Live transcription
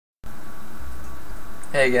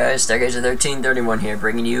Hey guys, Stargazer1331 here,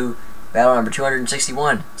 bringing you battle number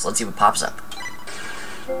 261. So let's see what pops up.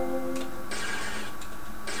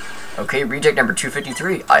 Okay, reject number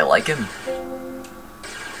 253. I like him.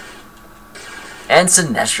 And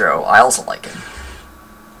Sinestro. I also like him.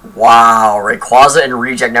 Wow, Rayquaza and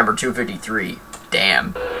reject number 253.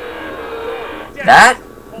 Damn.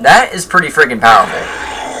 That is pretty freaking powerful.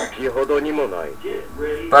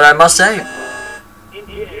 But I must say,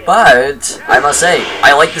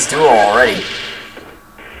 I like this duo already.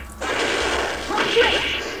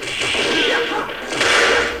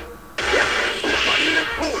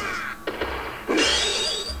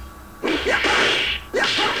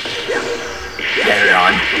 Get it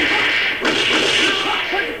on.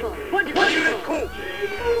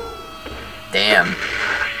 Damn.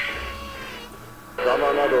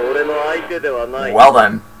 Well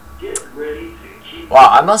then. Wow,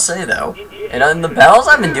 I must say though, and in the battles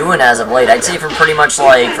I've been doing as of late, I'd say from pretty much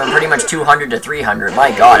 200 to 300.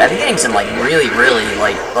 My God, I've been getting some like really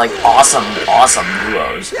like awesome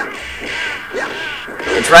duos.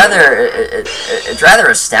 It's rather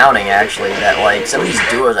astounding actually that like some of these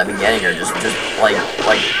duos I've been getting are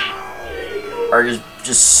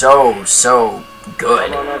just so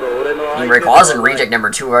good. I mean, Rayquaza and reject number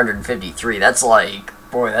 253. That's like,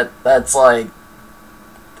 boy, that's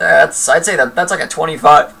I'd say that's like a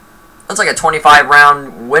 25. That's like a 25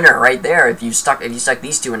 round winner right there. If you stuck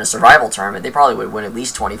these two in a survival tournament, they probably would win at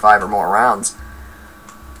least 25 or more rounds.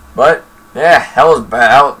 But yeah, that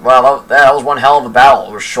was one hell of a battle.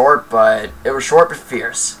 It was short, but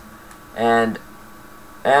fierce. And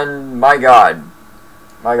my God,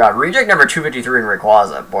 reject number 253 in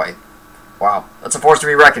Rayquaza, boy, wow, that's a force to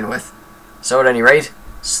be reckoned with. So at any rate,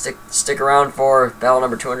 stick around for battle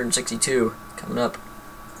number 262 coming up.